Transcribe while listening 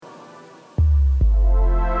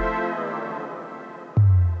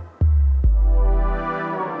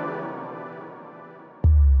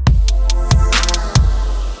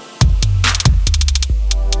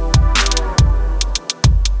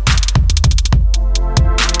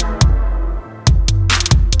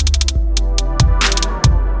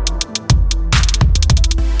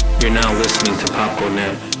You're now listening to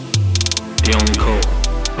PopCoNet, the only cult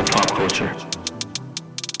of pop culture.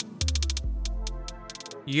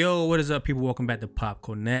 Yo, what is up, people? Welcome back to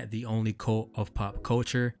PopCoNet, the only cult of pop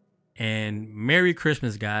culture. And Merry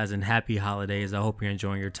Christmas, guys, and Happy Holidays. I hope you're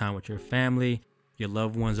enjoying your time with your family, your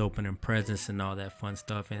loved ones, opening presents, and all that fun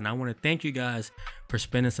stuff. And I want to thank you guys for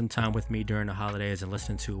spending some time with me during the holidays and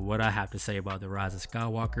listening to what I have to say about the rise of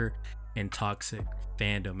Skywalker and toxic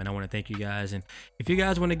fandom. And I want to thank you guys. And if you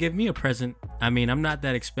guys want to give me a present, I mean, I'm not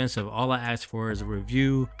that expensive. All I ask for is a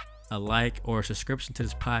review, a like, or a subscription to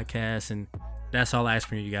this podcast. And that's all I ask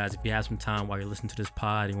from you guys. If you have some time while you're listening to this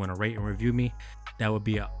pod and you want to rate and review me, that would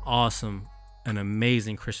be an awesome, an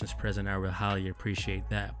amazing Christmas present. I would highly appreciate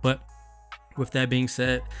that. But with that being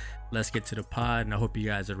said, let's get to the pod, and I hope you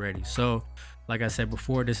guys are ready. So, like I said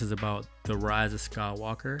before, this is about the rise of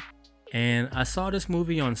Skywalker. And I saw this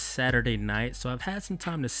movie on Saturday night, so I've had some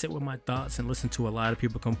time to sit with my thoughts and listen to a lot of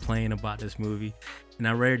people complain about this movie. And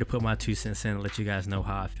I'm ready to put my 2 cents in and let you guys know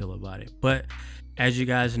how I feel about it. But as you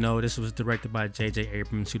guys know, this was directed by J.J.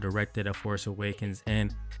 Abrams, who directed A Force Awakens.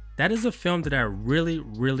 And that is a film that I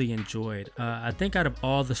really enjoyed. I think out of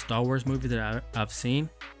all the Star Wars movies that I've seen,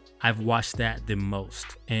 I've watched that the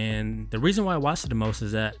most. And the reason why I watched it the most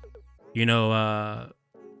is that,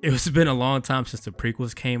 it's been a long time since the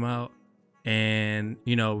prequels came out. And,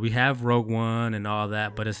 we have Rogue One and all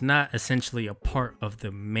that, but it's not essentially a part of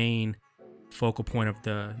the main focal point of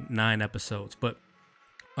the 9 episodes. But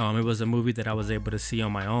it was a movie that I was able to see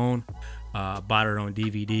on my own, bought it on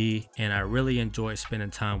DVD, and I really enjoyed spending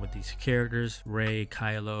time with these characters, Rey,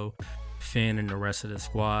 Kylo, Finn, and the rest of the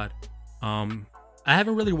squad. I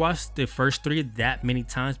haven't really watched the first 3 that many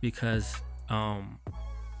times because I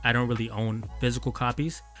don't really own physical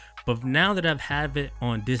copies. But now that I've had it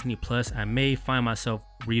on Disney Plus, I may find myself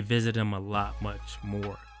revisiting them much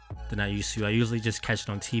more than I used to. I usually just catch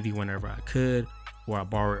it on TV whenever I could, or I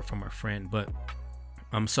borrow it from a friend. But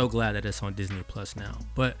I'm so glad that it's on Disney Plus now.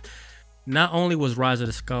 But not only was Rise of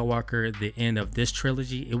the Skywalker the end of this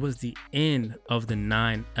trilogy, it was the end of the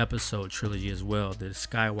 9 episode trilogy as well, the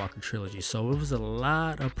Skywalker trilogy. So it was a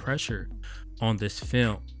lot of pressure on this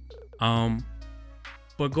film.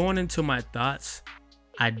 But going into my thoughts,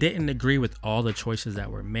 I didn't agree with all the choices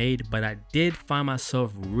that were made, but I did find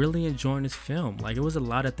myself really enjoying this film. Like, it was a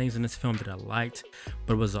lot of things in this film that I liked,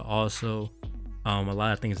 but it was also a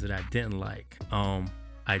lot of things that I didn't like.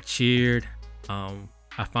 I cheered. I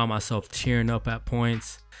found myself tearing up at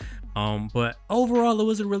points. But overall, it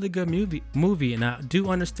was a really good movie, and I do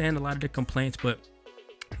understand a lot of the complaints, but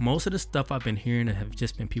most of the stuff I've been hearing have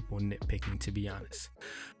just been people nitpicking, to be honest.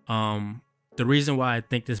 The reason why I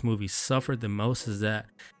think this movie suffered the most is that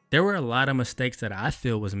there were a lot of mistakes that I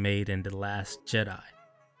feel was made in The Last Jedi.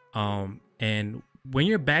 And when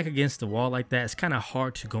you're back against the wall like that, it's kind of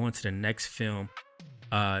hard to go into the next film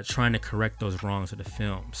trying to correct those wrongs of the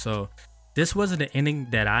film. So this wasn't the ending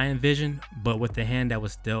that I envisioned, but with the hand that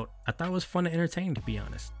was dealt, I thought it was fun and entertaining, to be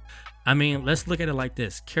honest. I mean, let's look at it like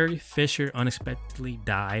this. Carrie Fisher unexpectedly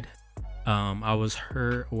died. I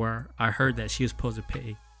heard that she was supposed to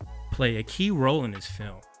play a key role in this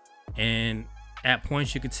film, and at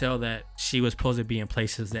points you could tell that she was supposed to be in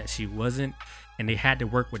places that she wasn't, and they had to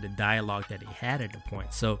work with the dialogue that they had at the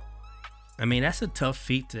point. So I mean, that's a tough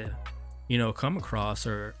feat to come across,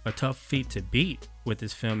 or a tough feat to beat with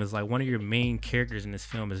this film. Is like one of your main characters in this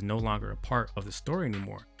film is no longer a part of the story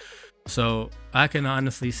anymore. So I can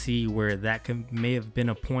honestly see where that may have been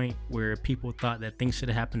a point where people thought that things should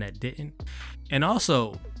have happened that didn't. And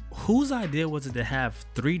also, whose idea was it to have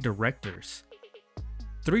 3 different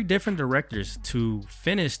directors to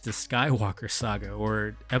finish the Skywalker saga,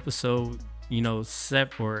 or episode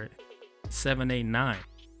 7, 8, 9?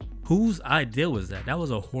 Whose idea was that? That was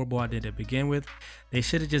a horrible idea to begin with. They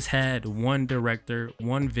should have just had one director,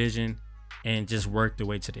 one vision, and just worked their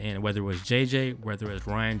way to the end. Whether it was JJ, whether it was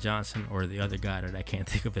Rian Johnson, or the other guy that I can't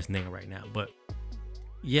think of his name right now. But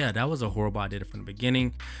yeah, that was a horrible idea from the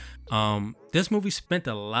beginning. This movie spent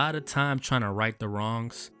a lot of time trying to right the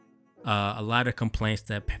wrongs. A lot of complaints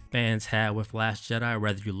that fans had with Last Jedi,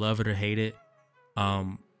 whether you love it or hate it.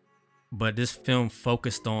 But this film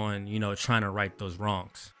focused on, trying to right those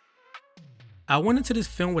wrongs. I went into this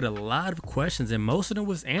film with a lot of questions, and most of them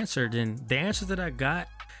was answered. And the answers that I got,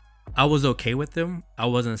 I was okay with them. I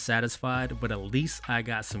wasn't satisfied, but at least I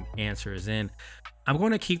got some answers. And I'm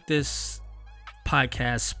going to keep this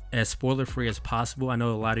podcast as spoiler free as possible. I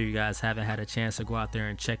know a lot of you guys haven't had a chance to go out there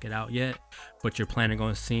and check it out yet, but you're planning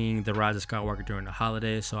on seeing The Rise of Skywalker during the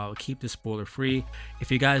holidays, so I will keep this spoiler free. If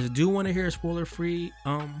you guys do want to hear spoiler free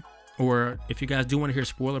or if you guys do want to hear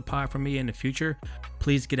spoiler pod from me in the future,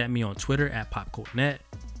 please get at me on Twitter at PopCoNet,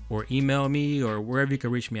 or email me or wherever you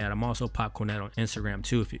can reach me at. I'm also PopCoolNet on Instagram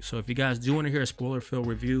too. If you guys do want to hear a spoiler-filled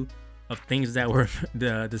review of things that were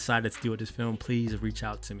decided to do with this film, please reach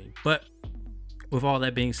out to me. But with all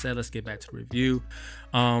that being said, let's get back to the review.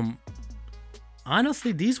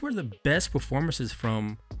 Honestly, these were the best performances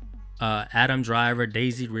from Adam Driver,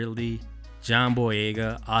 Daisy Ridley, John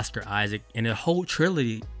Boyega, Oscar Isaac, and the whole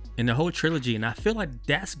trilogy. And I feel like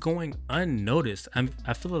that's going unnoticed.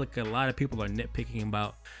 I feel like a lot of people are nitpicking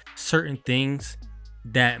about certain things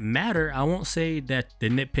that matter. I won't say that the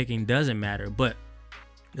nitpicking doesn't matter, but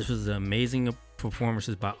this was amazing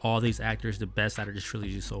performances by all these actors, the best out of this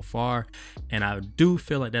trilogy so far, and I do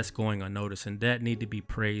feel like that's going unnoticed, and that need to be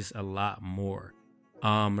praised a lot more.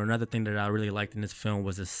 Another thing that I really liked in this film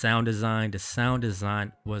was the sound design. The sound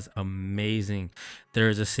design was amazing.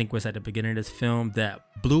 There's a sequence at the beginning of this film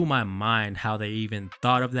that blew my mind, how they even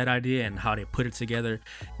thought of that idea and how they put it together.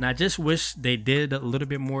 And I just wish they did a little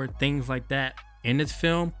bit more things like that in this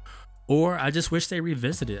film, or I just wish they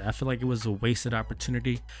revisited it. I feel like it was a wasted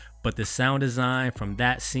opportunity. But the sound design from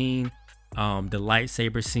that scene, the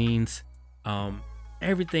lightsaber scenes,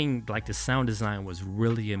 everything, like the sound design was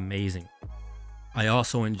really amazing. I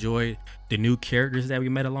also enjoyed the new characters that we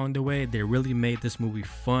met along the way. They really made this movie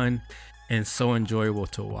fun and so enjoyable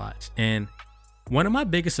to watch. And one of my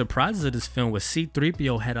biggest surprises of this film was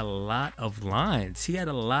C-3PO had a lot of lines. He had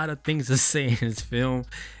a lot of things to say in this film,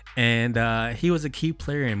 and he was a key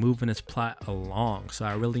player in moving this plot along. So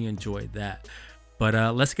I really enjoyed that. But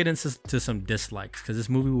let's get into some dislikes, because this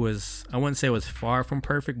movie was, I wouldn't say it was far from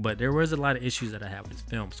perfect, but there was a lot of issues that I have with this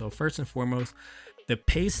film. So first and foremost, the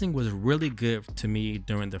pacing was really good to me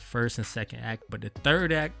during the first and second act, but the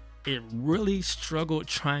third act, it really struggled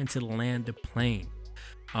trying to land the plane.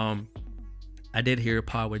 I did hear a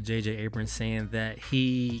pod with J.J. Abrams saying that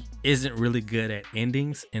he isn't really good at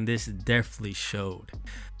endings, and this definitely showed.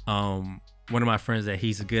 One of my friends that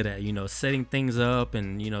he's good at, setting things up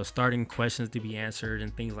and, starting questions to be answered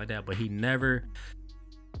and things like that, but he never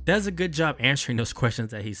does a good job answering those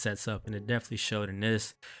questions that he sets up, and it definitely showed in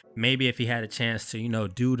this. Maybe if he had a chance to,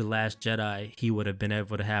 do The Last Jedi, he would have been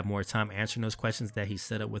able to have more time answering those questions that he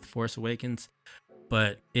set up with Force Awakens.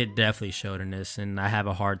 But it definitely showed in this, and I have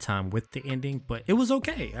a hard time with the ending, but it was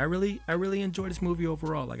okay. I really enjoyed this movie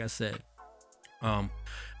overall, like I said.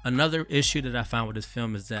 Another issue that I found with this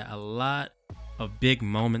film is that a lot of big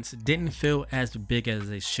moments didn't feel as big as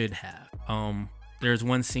they should have. There's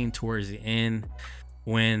one scene towards the end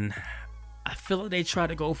when I feel like they tried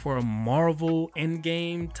to go for a Marvel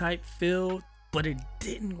Endgame type feel, but it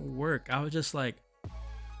didn't work. I was just like,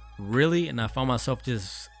 really? And I found myself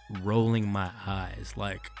just rolling my eyes.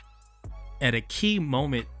 Like, at a key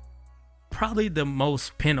moment, probably the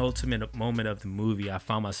most penultimate moment of the movie, I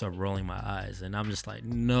found myself rolling my eyes, and I'm just like,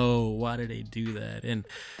 no, why did they do that? And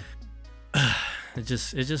it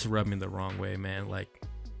just rubbed me the wrong way, man. Like,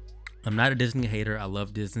 I'm not a Disney hater. I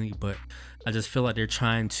love Disney, but I just feel like they're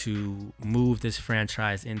trying to move this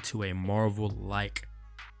franchise into a Marvel-like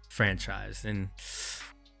franchise, and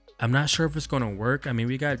I'm not sure if it's going to work. I mean,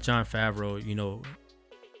 we got Jon Favreau,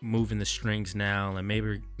 moving the strings now, and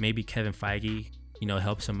maybe Kevin Feige,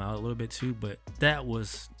 helps him out a little bit too. But that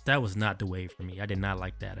was not the way for me. I did not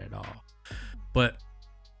like that at all. But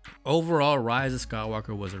overall, Rise of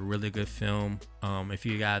Skywalker was a really good film. If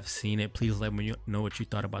you guys have seen it, please let me know what you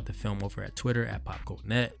thought about the film over at Twitter at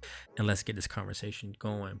PopCoolNet, and let's get this conversation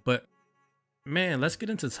going. But man, let's get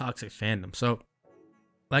into toxic fandom. So,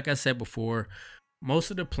 like I said before,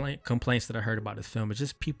 most of the complaints that I heard about this film is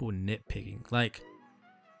just people nitpicking. Like,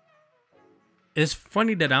 it's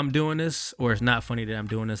funny that I'm doing this, or it's not funny that I'm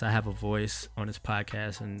doing this. I have a voice on this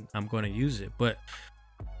podcast, and I'm going to use it. But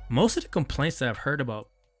most of the complaints that I've heard about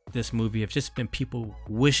this movie have just been people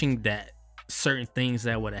wishing that certain things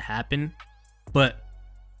that would have happened, but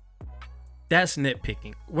that's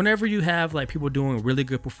nitpicking. Whenever you have like people doing really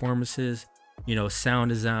good performances, sound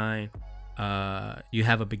design, you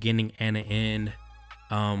have a beginning and an end,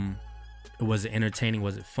 was it entertaining,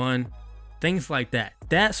 was it fun, things like that,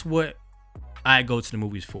 that's what I go to the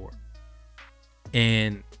movies for.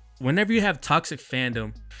 And whenever you have toxic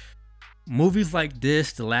fandom, movies like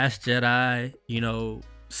this, The Last Jedi,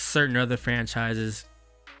 certain other franchises,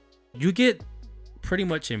 you get pretty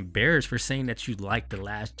much embarrassed for saying that you like The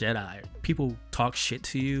Last Jedi. People talk shit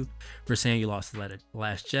to you for saying you lost The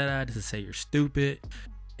Last Jedi, to say you're stupid.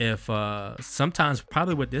 If sometimes,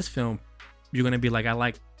 probably with this film, you're gonna be like, I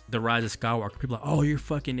like The Rise of Skywalker. People are like, oh, you're a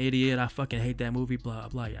fucking idiot, I fucking hate that movie, blah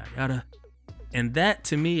blah yada yada. And that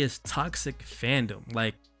to me is toxic fandom.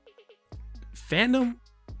 Like, fandom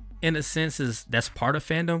in a sense that's part of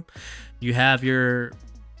fandom. You have your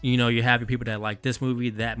You know, you have your people that like this movie,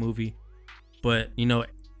 that movie, but you know,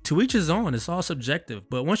 to each his own. It's all subjective.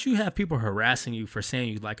 But once you have people harassing you for saying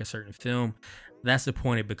you like a certain film, that's the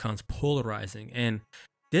point. It becomes polarizing. And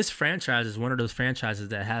this franchise is one of those franchises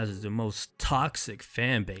that has the most toxic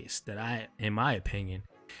fan base in my opinion.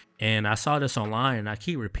 And I saw this online and I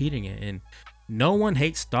keep repeating it. And no one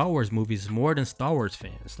hates Star Wars movies more than Star Wars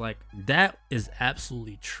fans. Like, that is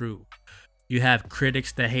absolutely true. You have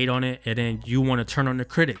critics that hate on it, and then you want to turn on the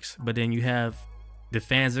critics. But then you have the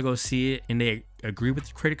fans that go see it and they agree with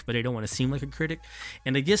the critics, but they don't want to seem like a critic.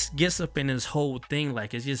 And it just gets up in this whole thing,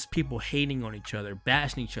 like it's just people hating on each other,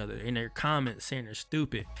 bashing each other in their comments, saying they're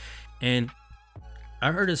stupid. And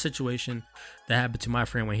I heard a situation that happened to my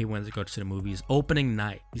friend when he went to go to the movies opening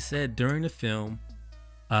night. He said during the film,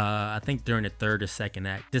 I think during the third or second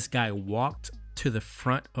act, this guy walked to the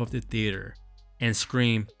front of the theater and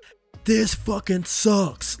screamed, "This fucking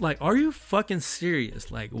sucks." Like, are you fucking serious?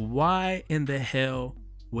 Like, why in the hell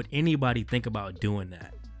would anybody think about doing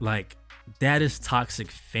that? Like, that is toxic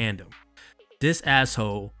fandom. This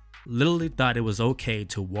asshole literally thought it was okay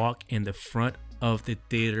to walk in the front of the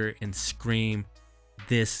theater and scream,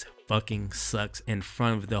 "This fucking sucks," in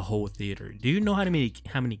front of the whole theater. Do you know how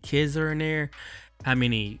many kids are in there? How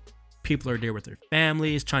many people are there with their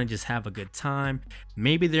families trying to just have a good time?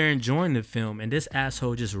 Maybe they're enjoying the film, and this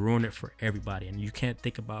asshole just ruined it for everybody. And you can't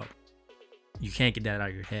get that out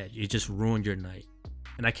of your head. You just ruined your night.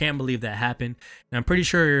 And I can't believe that happened. And I'm pretty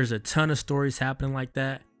sure there's a ton of stories happening like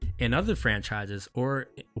that in other franchises or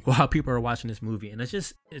while people are watching this movie. And it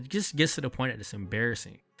just gets to the point that it's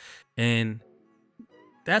embarrassing. And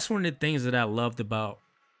that's one of the things that I loved about,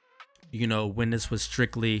 you know, when this was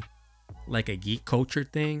strictly like a geek culture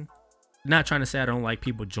thing. Not trying to say I don't like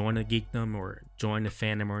people join the geekdom or join the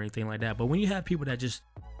fandom or anything like that, but when you have people that just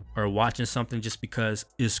are watching something just because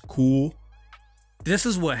it's cool, this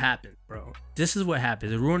is what happens, bro. This is what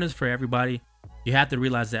happens. It ruins for everybody. You have to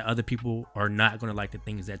realize that other people are not going to like the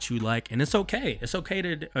things that you like, and it's okay. It's okay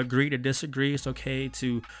to agree to disagree. It's okay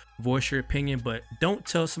to voice your opinion, but don't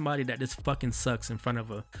tell somebody that this fucking sucks in front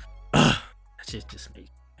of a. That shit just makes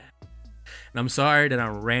me mad. And I'm sorry that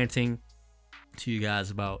I'm ranting to you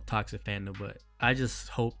guys about toxic fandom, but I just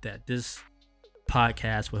hope that this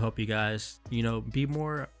podcast will help you guys, you know, be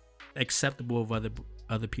more acceptable of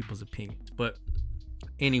other people's opinions. But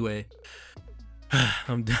anyway,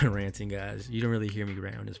 I'm done ranting, guys. You don't really hear me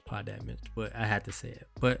rant on this pod that much, but I had to say it.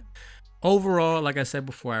 But overall, like I said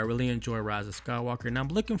before, I really enjoy Rise of Skywalker, and I'm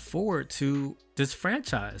looking forward to this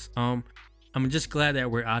franchise. I'm just glad that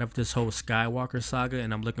we're out of this whole Skywalker saga,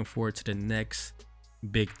 and I'm looking forward to the next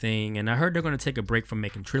big thing. And I heard they're going to take a break from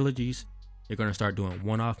making trilogies. They're going to start doing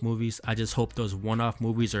one-off movies. I just hope those one-off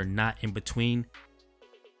movies are not in between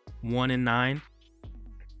 1 and 9,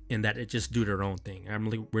 and that it just do their own thing. I'm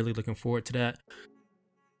really looking forward to that.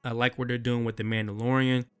 I like what they're doing with The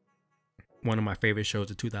Mandalorian, one of my favorite shows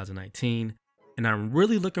of 2019. And I'm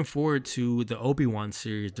really looking forward to the Obi-Wan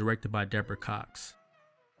series directed by Deborah Cox.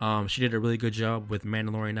 She did a really good job with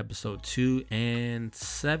Mandalorian episode 2 and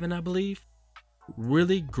 7, I believe.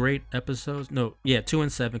 Really great episodes. 2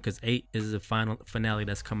 and 7, because 8 is the final finale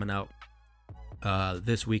that's coming out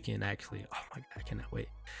this weekend, actually. Oh my god, I cannot wait.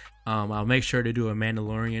 I'll make sure to do a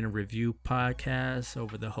Mandalorian review podcast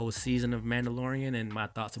over the whole season of Mandalorian and my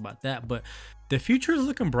thoughts about that. But the future is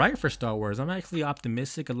looking bright for Star Wars. I'm actually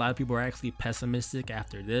optimistic. A lot of people are actually pessimistic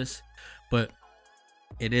after this, but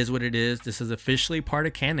it is what it is. This is officially part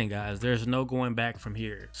of canon, guys. There's no going back from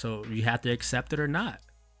here. So you have to accept it or not.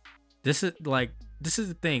 This is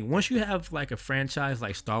the thing. Once you have like a franchise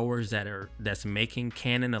like Star Wars that's making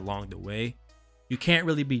canon along the way, you can't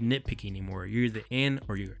really be nitpicky anymore. You're either in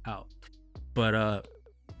or you're out. But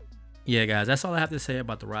yeah, guys, that's all I have to say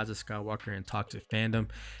about the Rise of Skywalker and toxic fandom.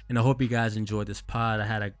 And I hope you guys enjoyed this pod. I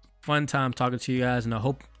had a fun time talking to you guys, and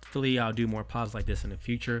hopefully I'll do more pods like this in the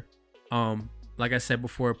future. Like I said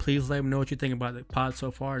before, please let me know what you think about the pod so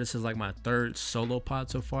far. This is like my third solo pod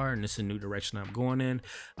so far, and this is a new direction I'm going in.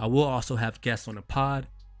 I will also have guests on the pod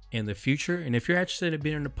in the future. And if you're interested in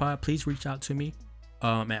being on the pod, please reach out to me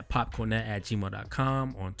at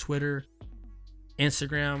popcornet@gmail.com, on Twitter,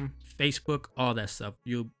 Instagram, Facebook, all that stuff.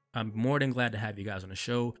 I'm more than glad to have you guys on the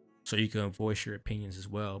show so you can voice your opinions as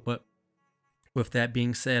well. But with that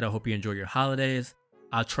being said, I hope you enjoy your holidays.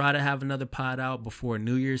 I'll try to have another pod out before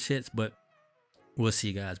New Year's hits, but we'll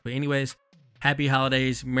see, guys. But anyways, happy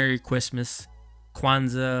holidays, Merry Christmas,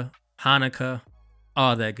 Kwanzaa, Hanukkah,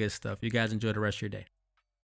 all that good stuff. You guys enjoy the rest of your day.